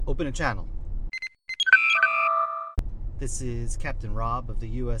Open a channel. This is Captain Rob of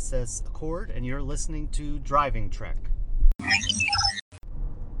the USS Accord, and you're listening to Driving Trek.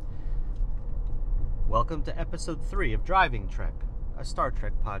 Welcome to episode 3 of Driving Trek, a Star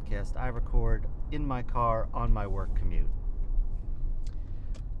Trek podcast I record in my car on my work commute.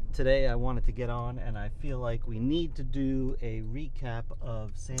 Today I wanted to get on, and I feel like we need to do a recap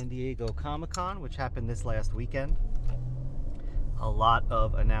of San Diego Comic-Con, which happened this last weekend. A lot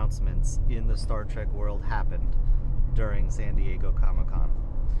of announcements in the Star Trek world happened during San Diego Comic-Con.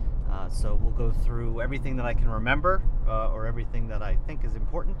 So we'll go through everything that I can remember, or everything that I think is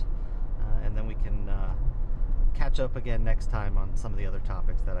important, and then we can catch up again next time on some of the other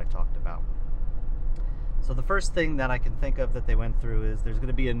topics that I talked about. So the first thing that I can think of that they went through is there's going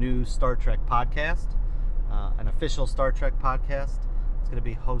to be a new Star Trek podcast, an official Star Trek podcast. It's going to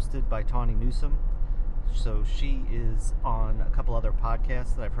be hosted by Tawny Newsome. So she is on a couple other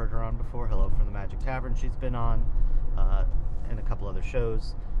podcasts that I've heard her on before. Hello from the Magic Tavern she's been on, and a couple other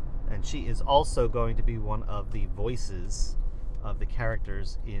shows. And she is also going to be one of the voices of the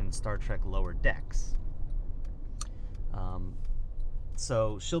characters in Star Trek Lower Decks.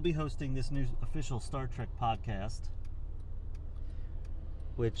 So she'll be hosting this new official Star Trek podcast,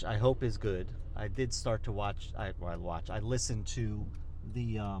 which I hope is good. I did start to watch. I listened to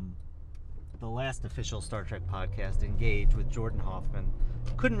the last official Star Trek podcast, Engage, with Jordan Hoffman.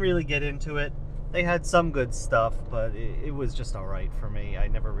 Couldn't really get into it. They had some good stuff, but it was just all right for me. I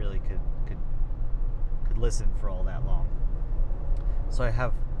never really could listen for all that long. So I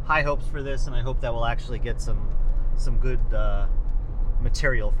have high hopes for this, and I hope that we'll actually get some good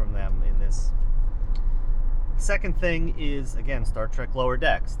material from them in this. Second thing is, again, Star Trek Lower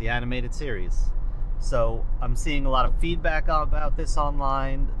Decks, the animated series. So I'm seeing a lot of feedback about this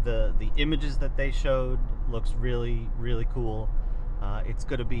online. The images that they showed looks really, really cool. It's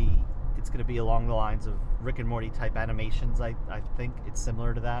gonna be along the lines of Rick and Morty type animations. I think it's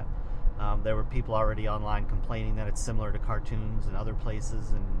similar to that. There were people already online complaining that it's similar to cartoons in other places,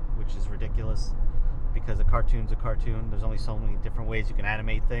 and which is ridiculous, because a cartoon's a cartoon. There's only so many different ways you can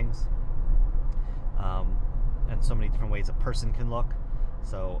animate things, and so many different ways a person can look.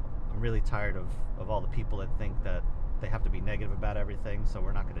 So I'm really tired of all the people that think that they have to be negative about everything, so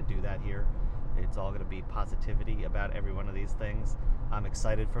we're not going to do that here. It's all going to be positivity about every one of these things. I'm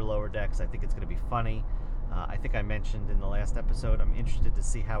excited for Lower Decks. I think it's going to be funny. I think I mentioned in the last episode, I'm interested to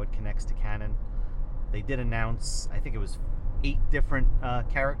see how it connects to canon. They did announce, I think it was 8 different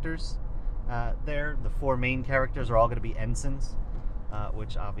characters there. The 4 main characters are all going to be ensigns,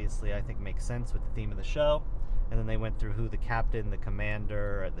 which obviously I think makes sense with the theme of the show. And then they went through who the captain, the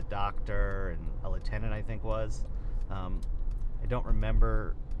commander, the doctor, and a lieutenant, I think, was. I don't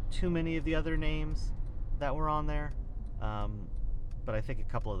remember too many of the other names that were on there, but I think a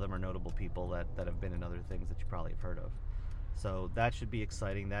couple of them are notable people that have been in other things that you probably have heard of. So that should be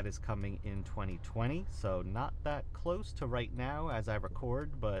exciting. That is coming in 2020, so not that close to right now as I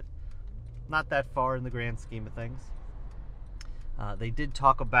record, but not that far in the grand scheme of things. They did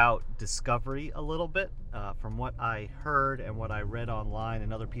talk about Discovery a little bit. From what I heard and what I read online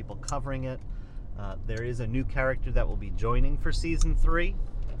and other people covering it, there is a new character that will be joining for Season 3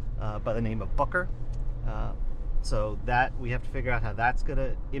 by the name of Booker. So that we have to figure out how that's going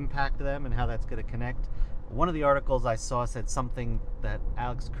to impact them and how that's going to connect. One of the articles I saw said something that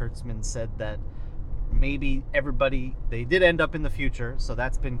Alex Kurtzman said that maybe everybody, they did end up in the future, so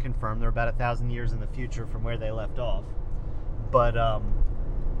that's been confirmed. They're about 1,000 years in the future from where they left off. But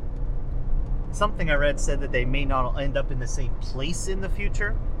something I read said that they may not end up in the same place in the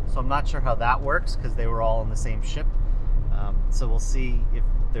future. So I'm not sure how that works, because they were all on the same ship. So we'll see if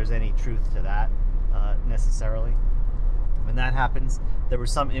there's any truth to that necessarily. When that happens, there were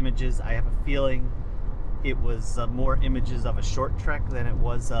some images. I have a feeling it was more images of a short trek than it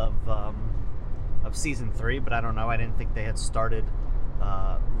was of Season 3, but I don't know. I didn't think they had started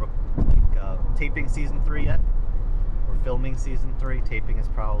taping Season 3 yet. Filming Season 3. Taping is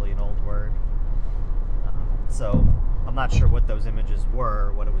probably an old word. So I'm not sure what those images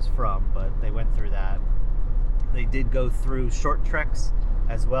were, what it was from, but they went through that. They did go through short treks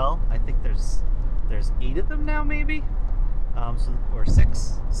as well. I think there's 8 of them now, maybe, or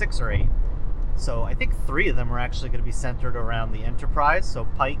 6 or 8. So I think 3 of them are actually going to be centered around the Enterprise. So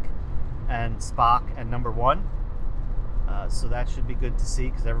Pike and Spock and Number 1. So that should be good to see,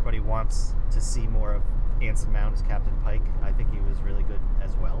 because everybody wants to see more of Anson Mount as Captain Pike. I think he was really good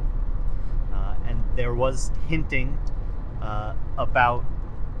as well. And there was hinting about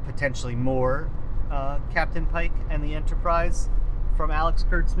potentially more Captain Pike and the Enterprise from Alex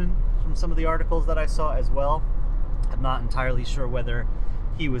Kurtzman from some of the articles that I saw as well. I'm not entirely sure whether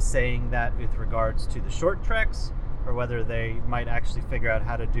he was saying that with regards to the short treks, or whether they might actually figure out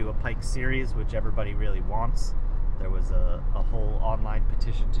how to do a Pike series, which everybody really wants. There was a whole online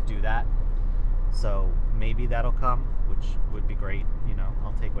petition to do that. So maybe that'll come, which would be great.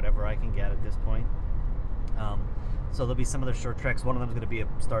 I'll take whatever I can get at this point. So there'll be some other short treks. One of them is going to be a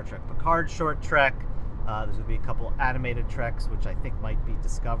Star Trek Picard short trek. There's going to be a couple animated treks, which I think might be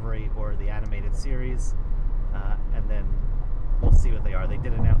Discovery or the animated series. And then we'll see what they are. They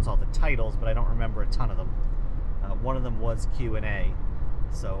did announce all the titles, but I don't remember a ton of them. One of them was Q&A,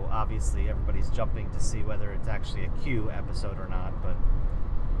 so obviously everybody's jumping to see whether it's actually a Q episode or not, but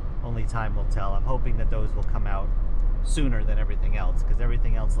only time will tell. I'm hoping that those will come out sooner than everything else, because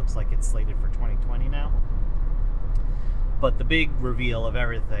everything else looks like it's slated for 2020 now. But the big reveal of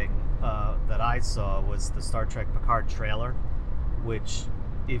everything that I saw was the Star Trek Picard trailer, which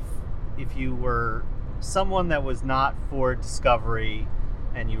if you were someone that was not for Discovery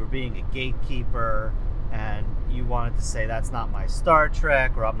and you were being a gatekeeper and you wanted to say that's not my Star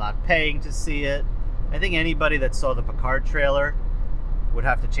Trek or I'm not paying to see it, I think anybody that saw the Picard trailer would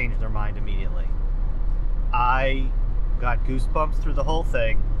have to change their mind immediately. I got goosebumps through the whole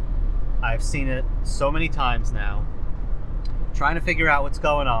thing. I've seen it so many times now, trying to figure out what's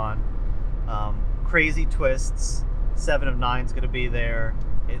going on. Crazy twists. 7 of 9's going to be there.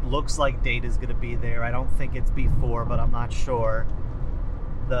 It looks like Data's going to be there. I don't think it's B4, but I'm not sure.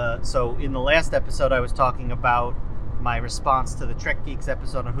 So in the last episode, I was talking about my response to the Trek Geeks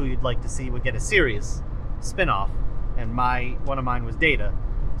episode on who you'd like to see would get a series spinoff, and one of mine was Data.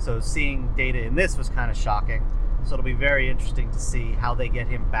 So seeing Data in this was kind of shocking. So it'll be very interesting to see how they get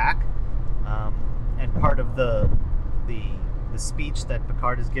him back. And part of the speech that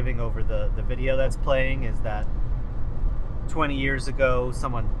Picard is giving over the video that's playing is that 20 years ago,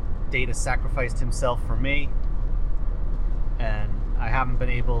 Data sacrificed himself for me, and I haven't been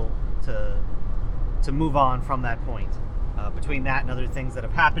able to move on from that point. Between that and other things that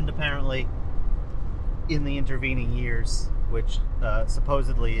have happened, apparently, in the intervening years, which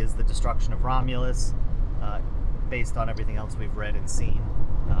supposedly is the destruction of Romulus, based on everything else we've read and seen.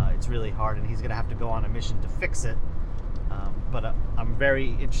 It's really hard, and he's going to have to go on a mission to fix it. But I'm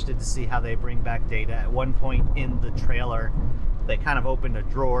very interested to see how they bring back Data. At one point in the trailer, they kind of opened a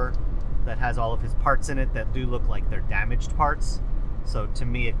drawer that has all of his parts in it that do look like they're damaged parts. So to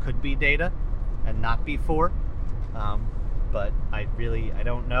me, it could be Data and not B4. But I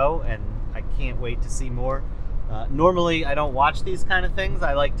don't know, and I can't wait to see more. Normally, I don't watch these kind of things.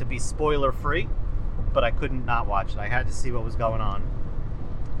 I like to be spoiler-free, but I couldn't not watch it. I had to see what was going on.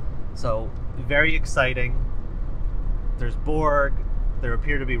 So, very exciting. There's Borg. There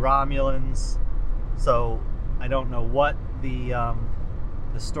appear to be Romulans. So, I don't know what the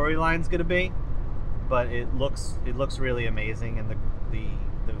storyline's going to be, but it looks really amazing, and the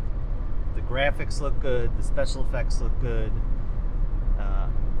graphics look good. The special effects look good.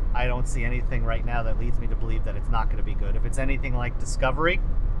 I don't see anything right now that leads me to believe that it's not going to be good. If it's anything like Discovery,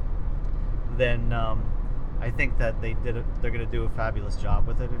 then I think that they're going to do a fabulous job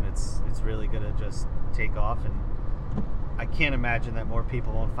with it, and it's really going to just take off. And I can't imagine that more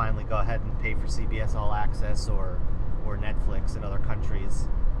people won't finally go ahead and pay for CBS All Access or Netflix in other countries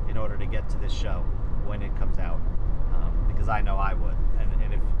in order to get to this show when it comes out, because I know I would.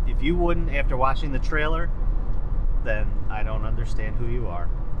 And if you wouldn't after watching the trailer, then I don't understand who you are.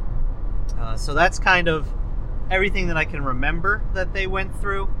 So that's kind of everything that I can remember that they went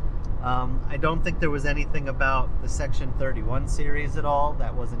through. I don't think there was anything about the Section 31 series at all.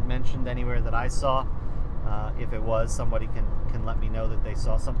 That wasn't mentioned anywhere that I saw. If it was, somebody can let me know that they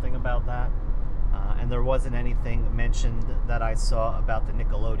saw something about that. And there wasn't anything mentioned that I saw about the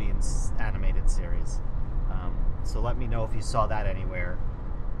Nickelodeon animated series. So let me know if you saw that anywhere.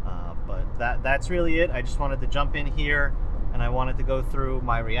 But that's really it. I just wanted to jump in here, and I wanted to go through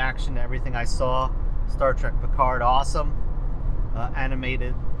my reaction to everything I saw. Star Trek Picard, awesome.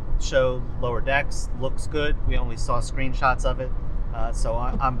 Animated show, Lower Decks, looks good. We only saw screenshots of it. So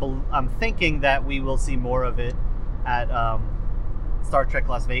I'm thinking that we will see more of it at Star Trek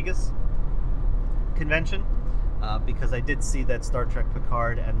Las Vegas convention, because I did see that Star Trek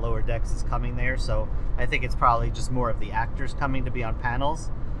Picard and Lower Decks is coming there, so I think it's probably just more of the actors coming to be on panels.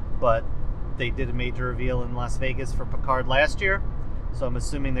 But they did a major reveal in Las Vegas for Picard last year, so I'm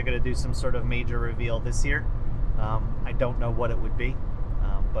assuming they're going to do some sort of major reveal this year. I don't know what it would be,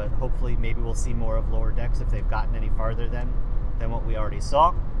 but hopefully maybe we'll see more of Lower Decks if they've gotten any farther than what we already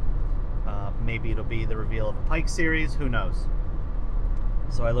saw. Maybe it'll be the reveal of a Pike series, who knows.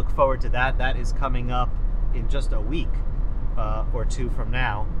 So I look forward to that. That is coming up in just a week or two from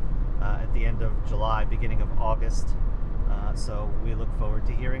now, at the end of July, beginning of August. So we look forward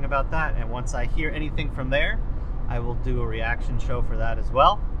to hearing about that. And once I hear anything from there, I will do a reaction show for that as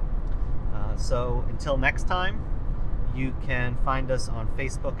well. So until next time, you can find us on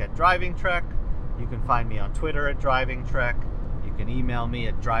Facebook at Driving Trek. You can find me on Twitter at Driving Trek. You can email me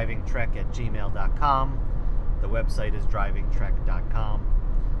at drivingtrek@gmail.com. The website is drivingtrek.com.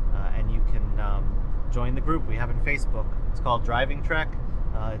 And you can join the group we have in Facebook. It's called Driving Trek.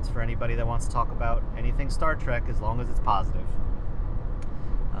 It's for anybody that wants to talk about anything Star Trek, as long as it's positive.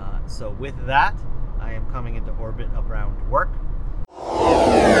 So with that, I am coming into orbit around work.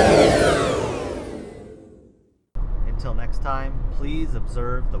 Until next time, please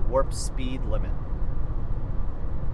observe the warp speed limit.